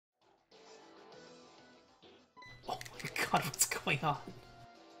god, what's going on?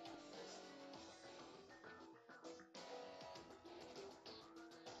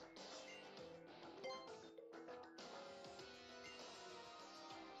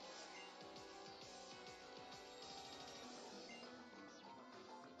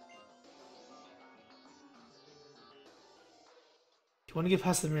 If you want to get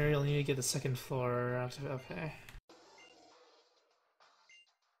past the mirror, you'll need to get the second floor after. Okay.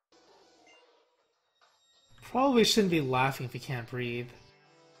 Probably shouldn't be laughing if you can't breathe.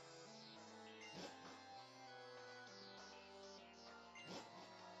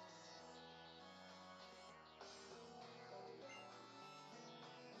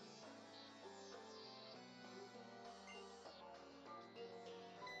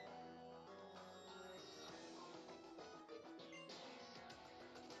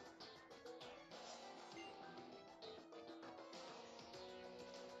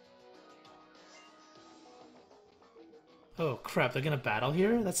 Oh crap, they're gonna battle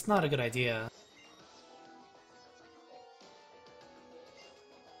here? That's not a good idea.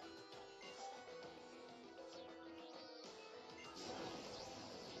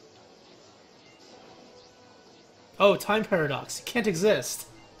 Oh, time paradox. You can't exist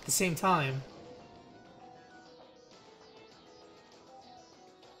at the same time.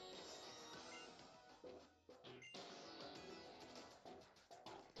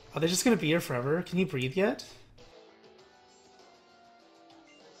 Are they just gonna be here forever? Can you breathe yet?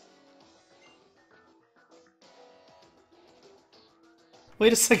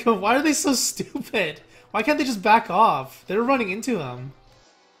 Wait a second, why are they so stupid? Why can't they just back off? They're running into him.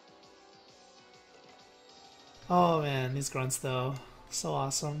 Oh man, these grunts though. So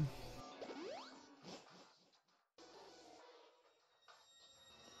awesome.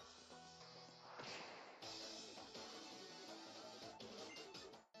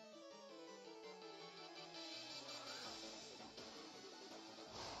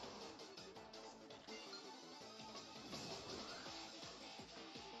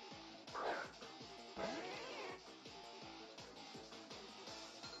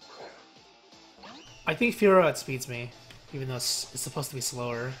 I think Furo outspeeds me, even though it's supposed to be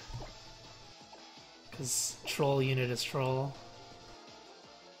slower. Because troll unit is troll.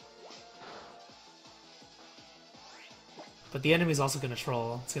 But the enemy's also gonna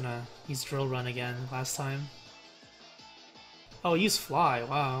troll. It's gonna use drill run again last time. Oh, use fly,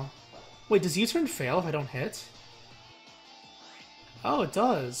 wow. Wait, does U-turn fail if I don't hit? Oh, it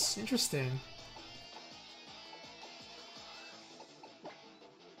does. Interesting.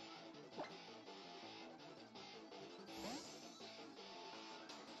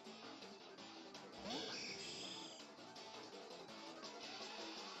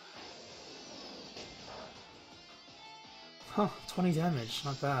 Huh, 20 damage,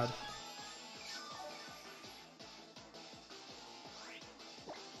 not bad.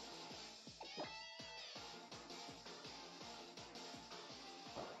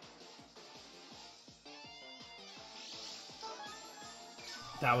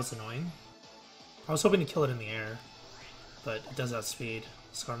 That was annoying. I was hoping to kill it in the air, but it does outspeed.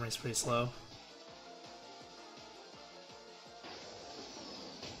 Skarmory's pretty slow.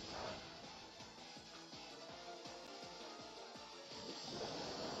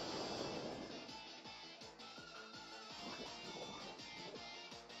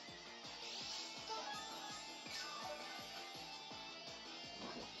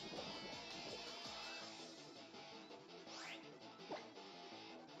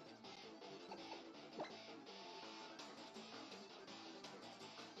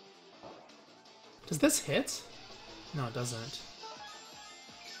 Does this hit? No, it doesn't.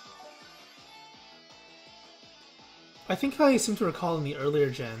 I think I seem to recall in the earlier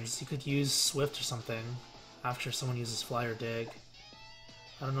gens, you could use Swift or something after someone uses Fly or Dig.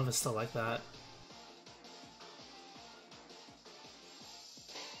 I don't know if it's still like that.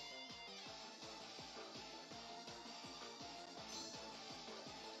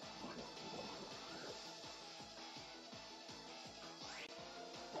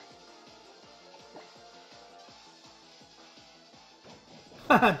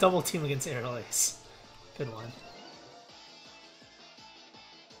 Double team against Aerial Ace. Good one.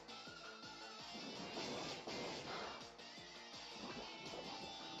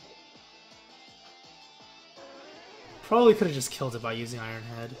 Probably could have just killed it by using Iron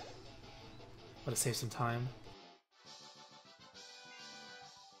Head. Would have saved some time.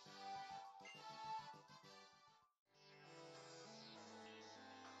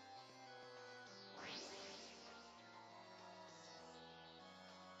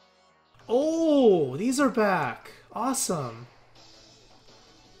 Oh, these are back! Awesome!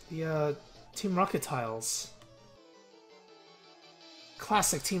 The Team Rocket tiles.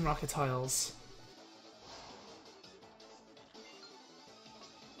 Classic Team Rocket tiles.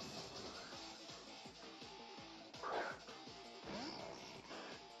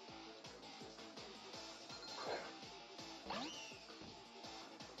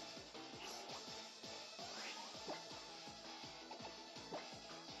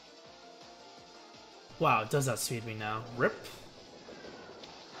 Wow, does that speed me now? Rip.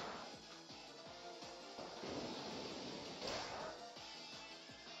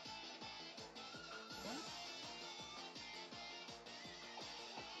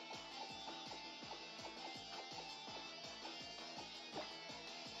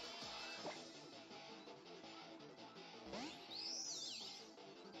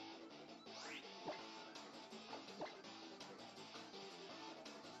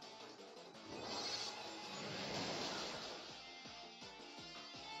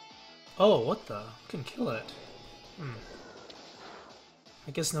 Oh, what the? Couldn't kill it.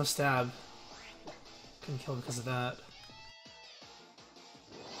 I guess no stab. Couldn't kill because of that.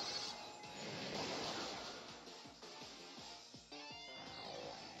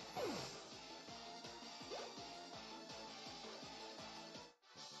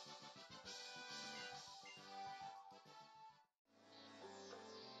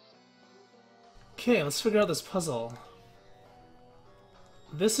 Okay, let's figure out this puzzle.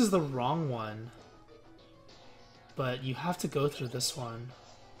 This is the wrong one, but you have to go through this one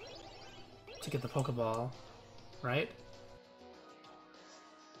to get the Pokeball, right?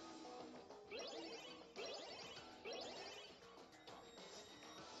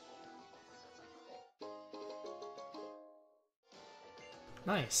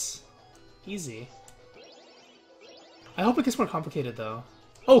 Nice. Easy. I hope it gets more complicated, though.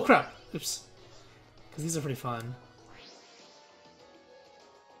 Oh, crap! Oops. Because these are pretty fun.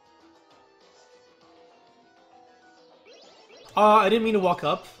 I didn't mean to walk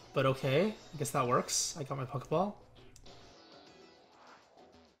up, but okay. I guess that works. I got my Pokeball.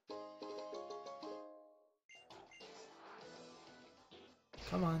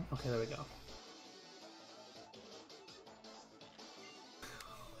 Come on. Okay, there we go.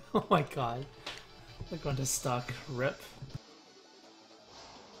 Oh my god. The grunt is stuck. Rip.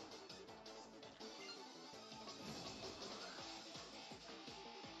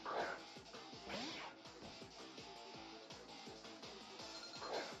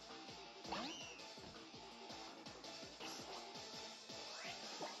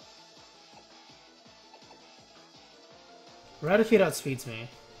 Raticate outspeeds me.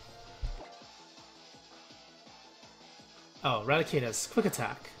 Oh, Raticate has quick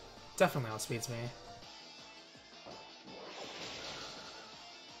attack. Definitely outspeeds me.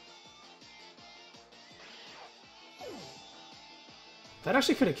 That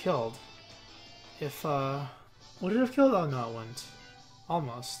actually could have killed. If, would it have killed? Oh no, it wouldn't.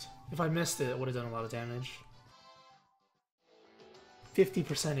 Almost. If I missed it, it would have done a lot of damage. 50%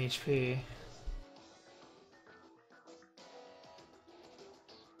 HP.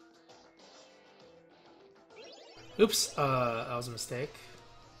 Oops, that was a mistake.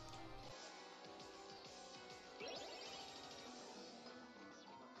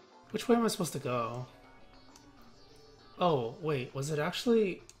 Which way am I supposed to go? Oh, wait, was it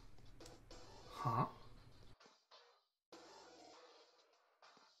actually... Huh?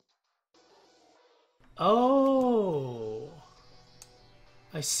 Oh!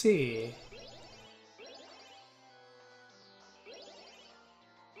 I see.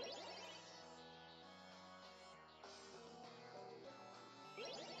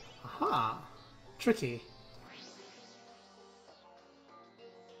 Aha! Tricky.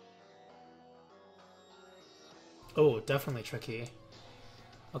 Oh, definitely tricky.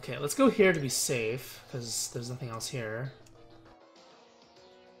 Okay, let's go here to be safe, because there's nothing else here.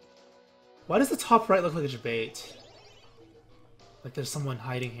 Why does the top right look like a debate? Like there's someone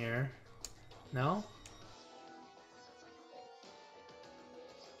hiding here? No?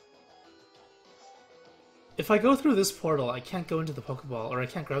 If I go through this portal, I can't go into the Pokeball, or I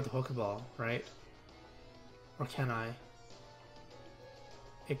can't grab the Pokeball, right? Or can I?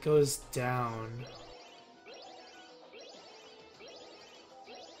 It goes down.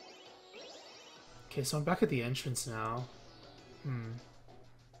 Okay, so I'm back at the entrance now.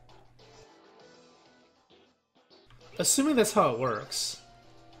 Assuming that's how it works.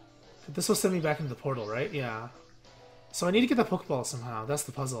 This will send me back into the portal, right? Yeah. So I need to get the Pokeball somehow. That's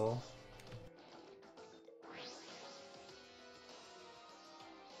the puzzle.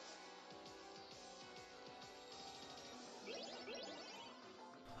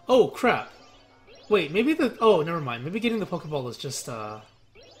 Oh, crap. Wait, maybe the... Oh, never mind. Maybe getting the Pokeball is just,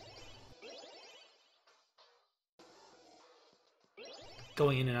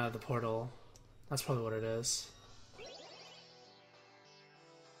 going in and out of the portal. That's probably what it is.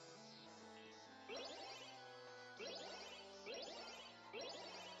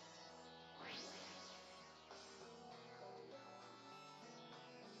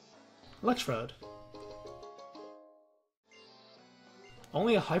 Electrode.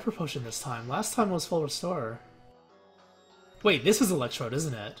 Only a hyper potion this time. Last time was full restore. Wait, this is Electrode,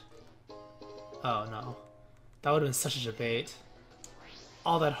 isn't it? Oh no. That would have been such a debate.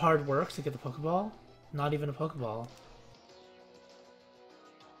 All that hard work to get the Pokeball? Not even a Pokeball.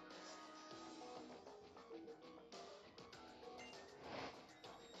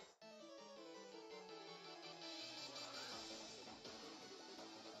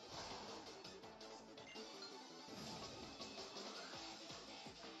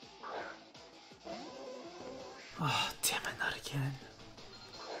 Ah, oh, damn it, not again.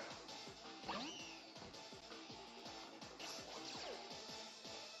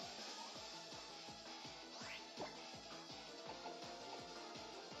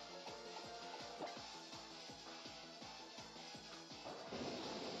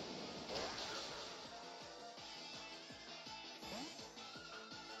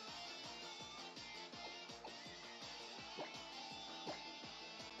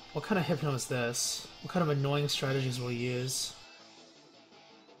 What kind of Hypno is this? What kind of annoying strategies will he use?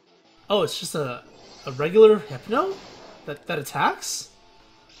 Oh, it's just a regular Hypno? That attacks?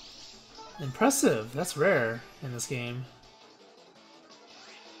 Impressive. That's rare in this game.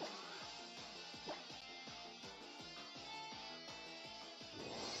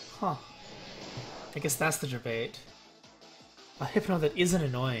 Huh. I guess that's the debate. A Hypno that isn't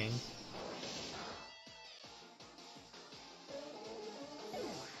annoying.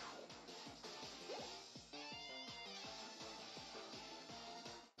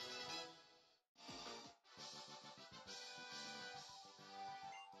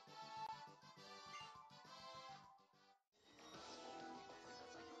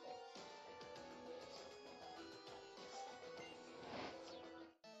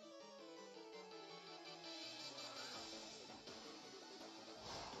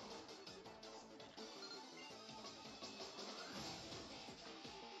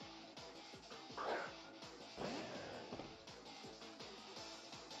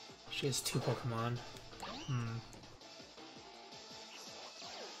 She has 2 Pokemon.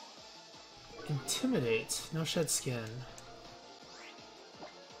 Intimidate. No shed skin.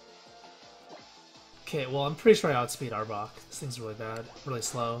 Okay, well, I'm pretty sure I outspeed Arbok. This thing's really bad. Really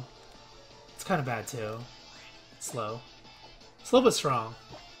slow. It's kind of bad, too. It's slow. Slow but strong.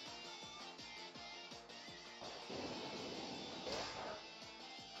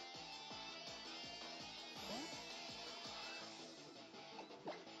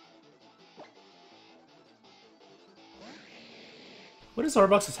 What is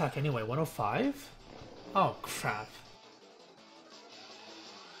Arbok's attack anyway? 105? Oh, crap.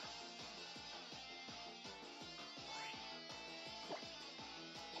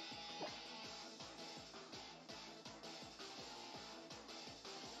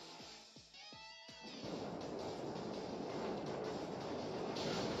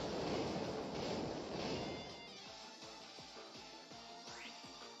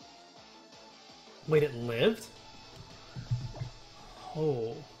 Wait, it lived?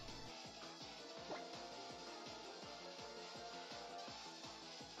 Oh.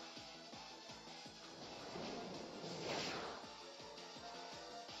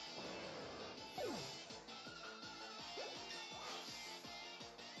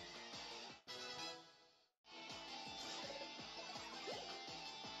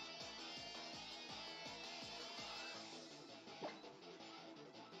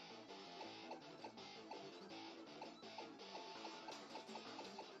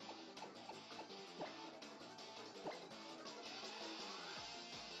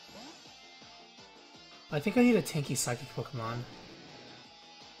 I think I need a tanky psychic Pokemon.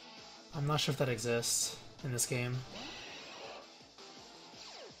 I'm not sure if that exists in this game.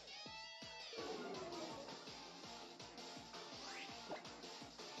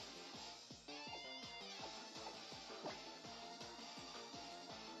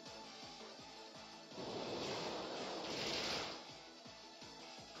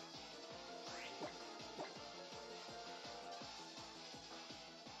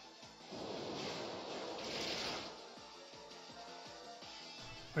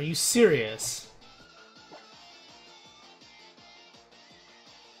 Are you serious?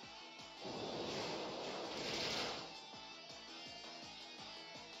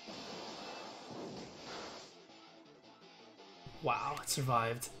 Wow, it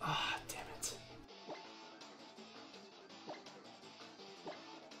survived. Ah, damn it.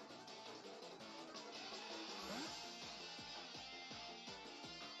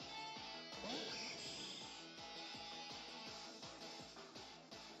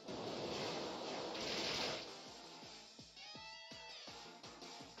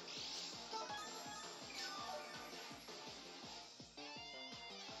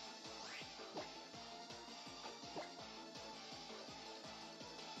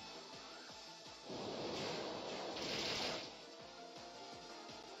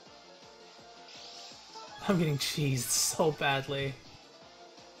 I'm getting cheesed so badly.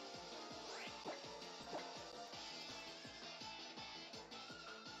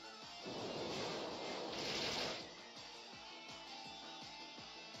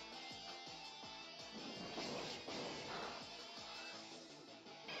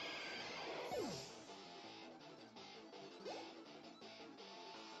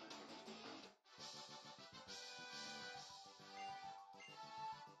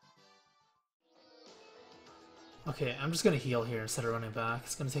 Okay, I'm just gonna heal here instead of running back.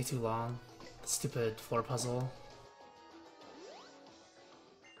 It's gonna take too long. Stupid floor puzzle.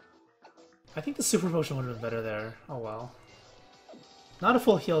 I think the super potion would have been better there. Oh well. Not a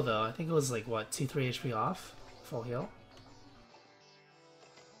full heal though. I think it was like, what, 2-3 HP off? Full heal?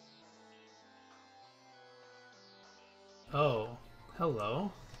 Oh,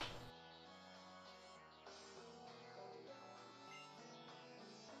 hello.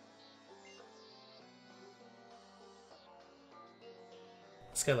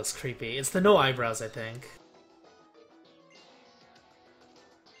 This guy looks creepy. It's the no eyebrows, I think.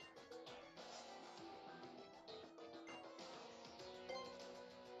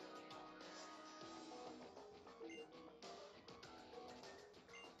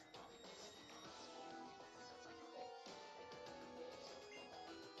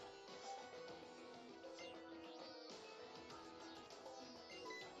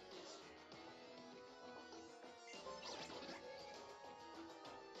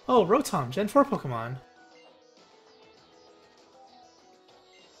 Oh, Rotom, Gen 4 Pokemon.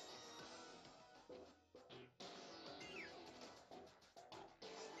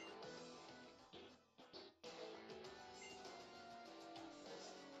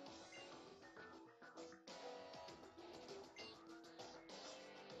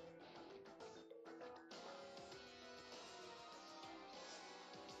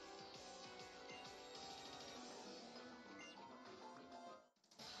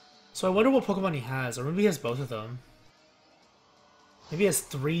 So I wonder what Pokemon he has, or maybe he has both of them. Maybe he has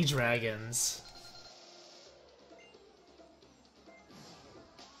 3 dragons.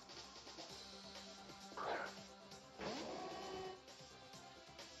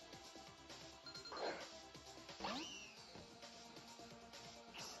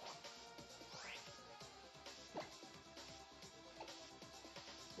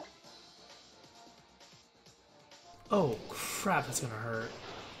 Oh, crap, that's gonna hurt.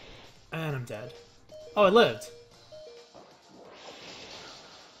 And I'm dead. Oh, I lived!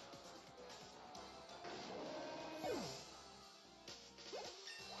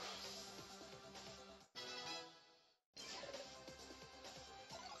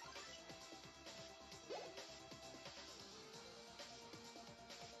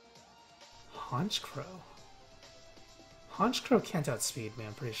 Honchcrow. Honchcrow can't outspeed me,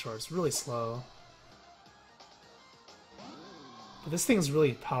 I'm pretty sure. It's really slow. But this thing is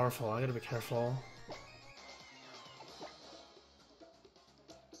really powerful, I gotta be careful.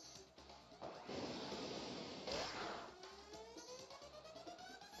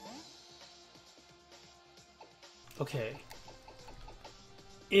 Okay.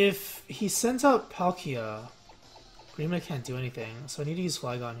 If he sends out Palkia, Greenman can't do anything, so I need to use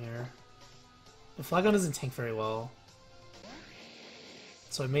Flygon here. The Flygon doesn't tank very well.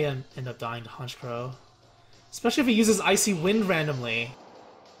 So I may end up dying to Honchcrow. Especially if he uses Icy Wind randomly.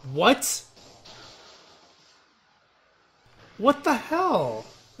 What? What the hell?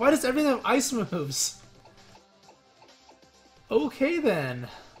 Why does everything have ice moves? Okay then.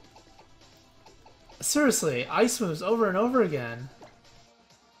 Seriously, ice moves over and over again.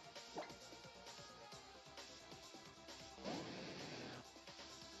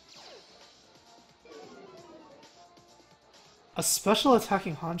 A special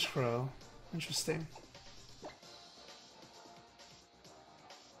attacking Honchcrow. Interesting.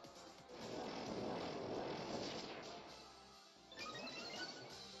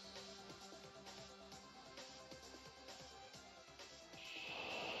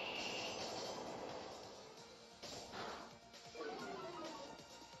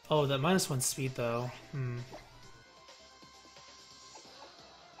 Oh, that -1 speed though.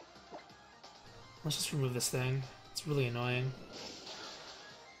 Let's just remove this thing. It's really annoying.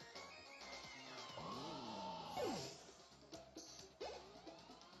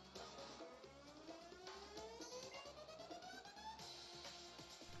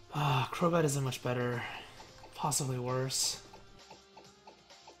 Ah, Crobat isn't much better. Possibly worse.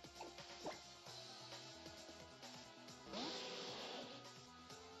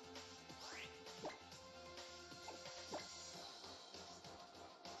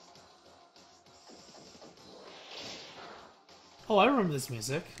 Oh, I remember this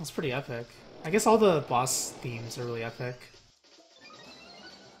music. It's pretty epic. I guess all the boss themes are really epic.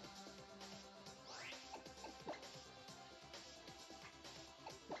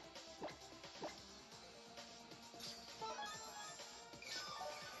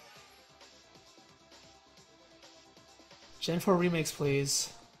 Gen 4 remakes,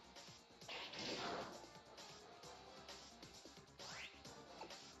 please.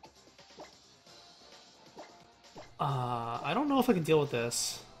 I don't know if I can deal with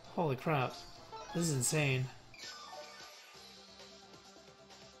this. Holy crap. This is insane.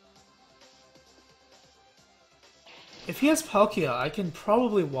 If he has Palkia, I can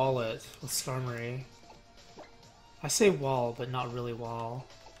probably wall it with Skarmory. I say wall, but not really wall.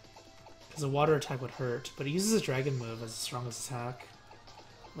 Because a water attack would hurt, but he uses a dragon move as his strongest attack.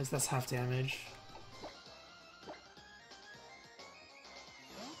 At least that's half damage.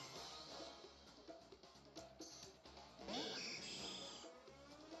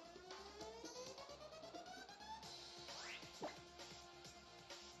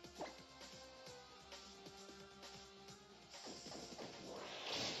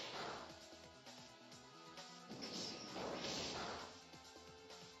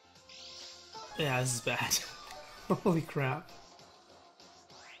 Yeah, this is bad. Holy crap.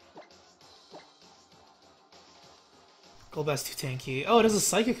 Golbat's too tanky. Oh, it has a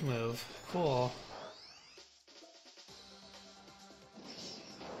psychic move. Cool.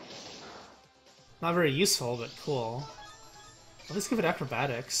 Not very useful, but cool. At least give it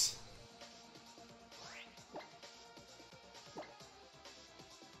acrobatics.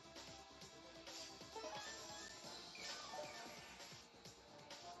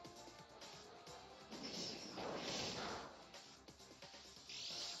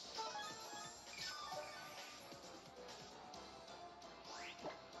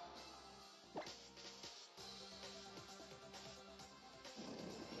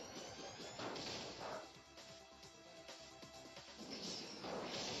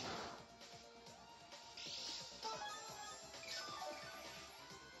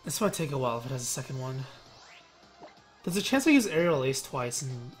 This might take a while if it has a second one. There's a chance I use Aerial Ace twice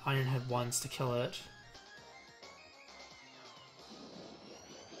and Iron Head once to kill it.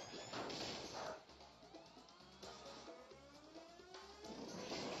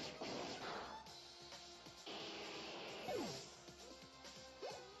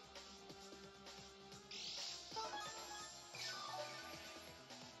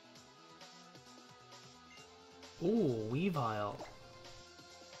 Ooh, Weavile.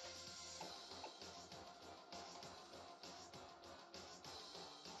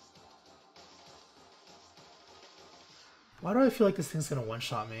 Why do I feel like this thing's gonna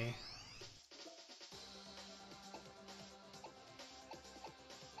one-shot me?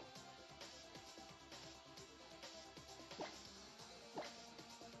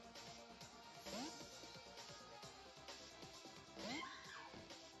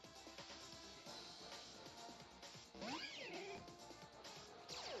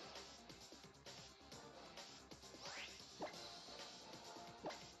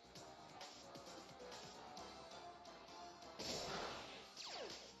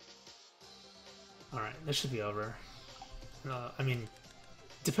 Alright, this should be over. I mean,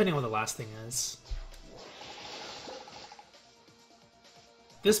 depending on what the last thing is.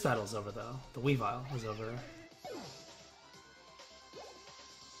 This battle's over, though. The Weavile is over.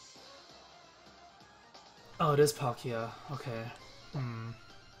 Oh, it is Palkia. Okay.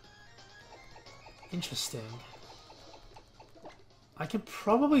 Interesting. I can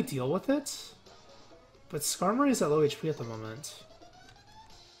probably deal with it, but Skarmory is at low HP at the moment.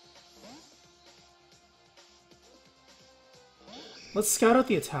 Let's scout out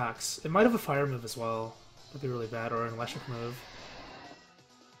the attacks. It might have a fire move as well. That'd be really bad, or an electric move.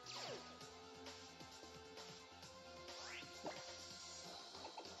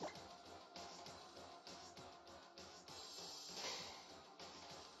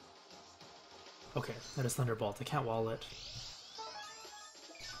 Okay, that is Thunderbolt. I can't wall it.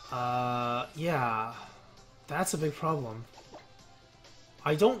 Yeah. That's a big problem.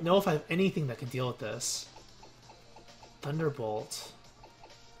 I don't know if I have anything that can deal with this. Thunderbolt.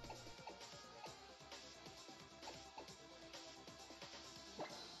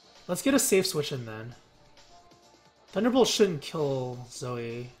 Let's get a safe switch in then. Thunderbolt shouldn't kill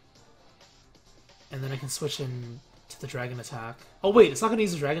Zoe. And then I can switch in to the dragon attack. Oh wait, it's not gonna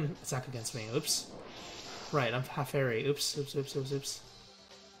use the dragon attack against me. Oops. Right, I'm half fairy. Oops, oops, oops, oops, oops.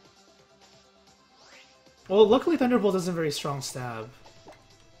 Well, luckily Thunderbolt isn't a very strong stab.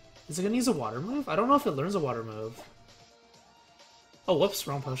 Is it gonna use a water move? I don't know if it learns a water move. Oh, whoops,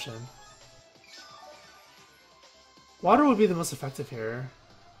 wrong potion. Water would be the most effective here.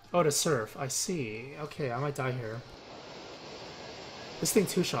 Oh, to surf. I see. Okay, I might die here. This thing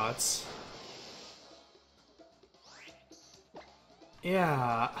 2-shots.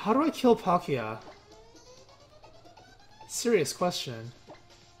 Yeah, how do I kill Palkia? Serious question.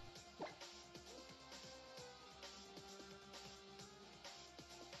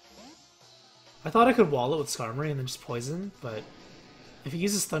 I thought I could wall it with Skarmory and then just poison, but if he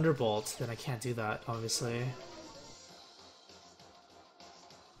uses Thunderbolt, then I can't do that, obviously.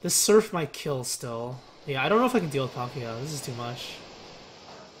 This Surf might kill still. Yeah, I don't know if I can deal with Palkia. This is too much.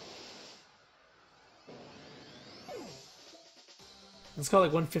 It's got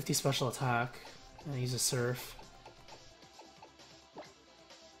like 150 special attack, and I use a Surf.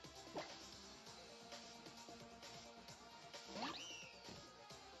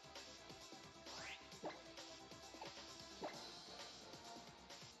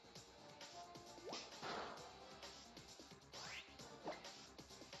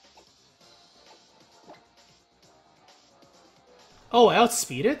 Oh, I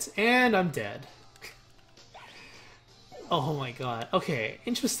outspeed it, and I'm dead. Oh my god. Okay,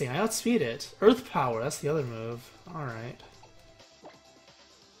 interesting. I outspeed it. Earth Power, that's the other move. Alright.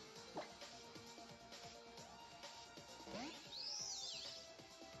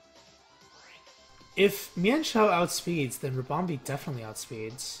 If Mienshao outspeeds, then Ribombee definitely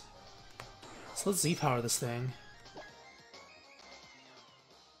outspeeds. So let's Z-Power this thing.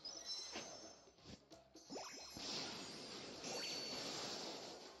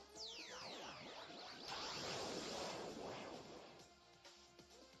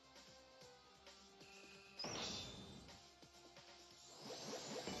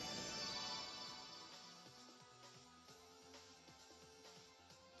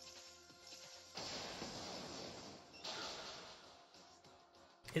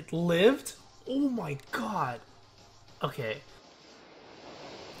 It lived? Oh my god. Okay.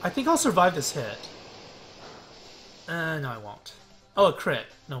 I think I'll survive this hit. No I won't. Oh, a crit.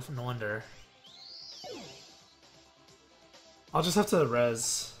 No wonder. I'll just have to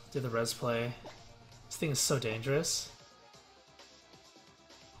do the res play. This thing is so dangerous.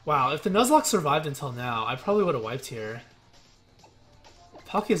 Wow, if the Nuzlocke survived until now, I probably would have wiped here.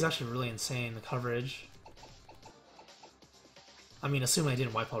 Palkia is actually really insane, the coverage. I mean, assuming I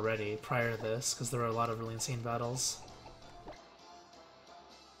didn't wipe already prior to this, because there were a lot of really insane battles. I'm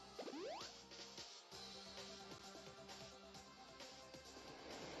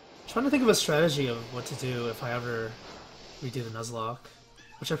trying to think of a strategy of what to do if I ever redo the Nuzlocke,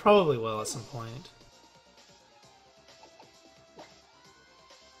 which I probably will at some point.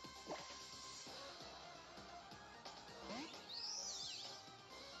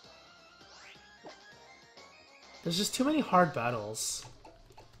 There's just too many hard battles,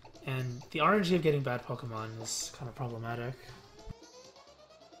 and the RNG of getting bad Pokemon is kind of problematic.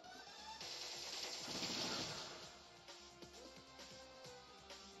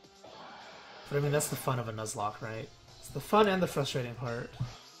 But I mean, that's the fun of a Nuzlocke, right? It's the fun and the frustrating part.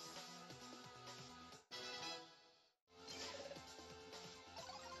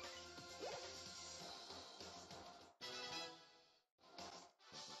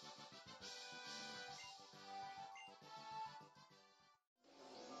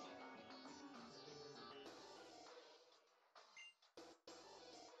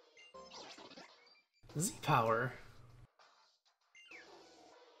 Z-Power.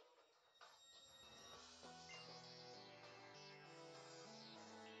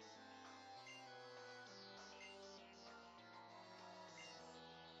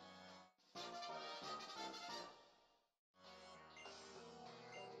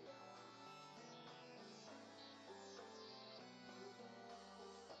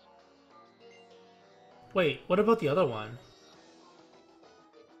 Wait, what about the other one?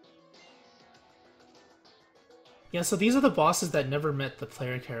 Yeah, so these are the bosses that never met the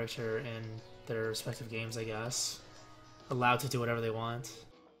player character in their respective games, I guess. Allowed to do whatever they want.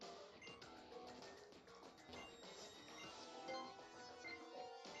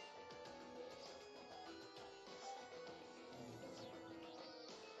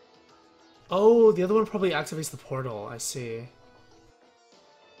 Oh, the other one probably activates the portal, I see.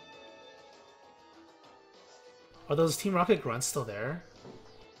 Are those Team Rocket grunts still there?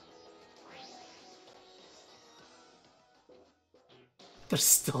 They're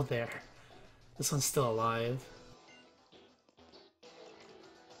still there. This one's still alive.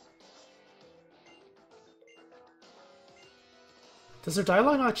 Does their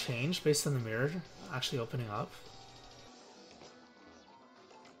dialogue not change based on the mirror actually opening up?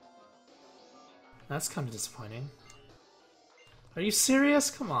 That's kind of disappointing. Are you serious?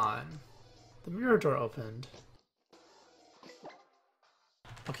 Come on. The mirror door opened.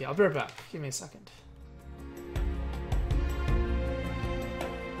 Okay, I'll be right back. Give me a second.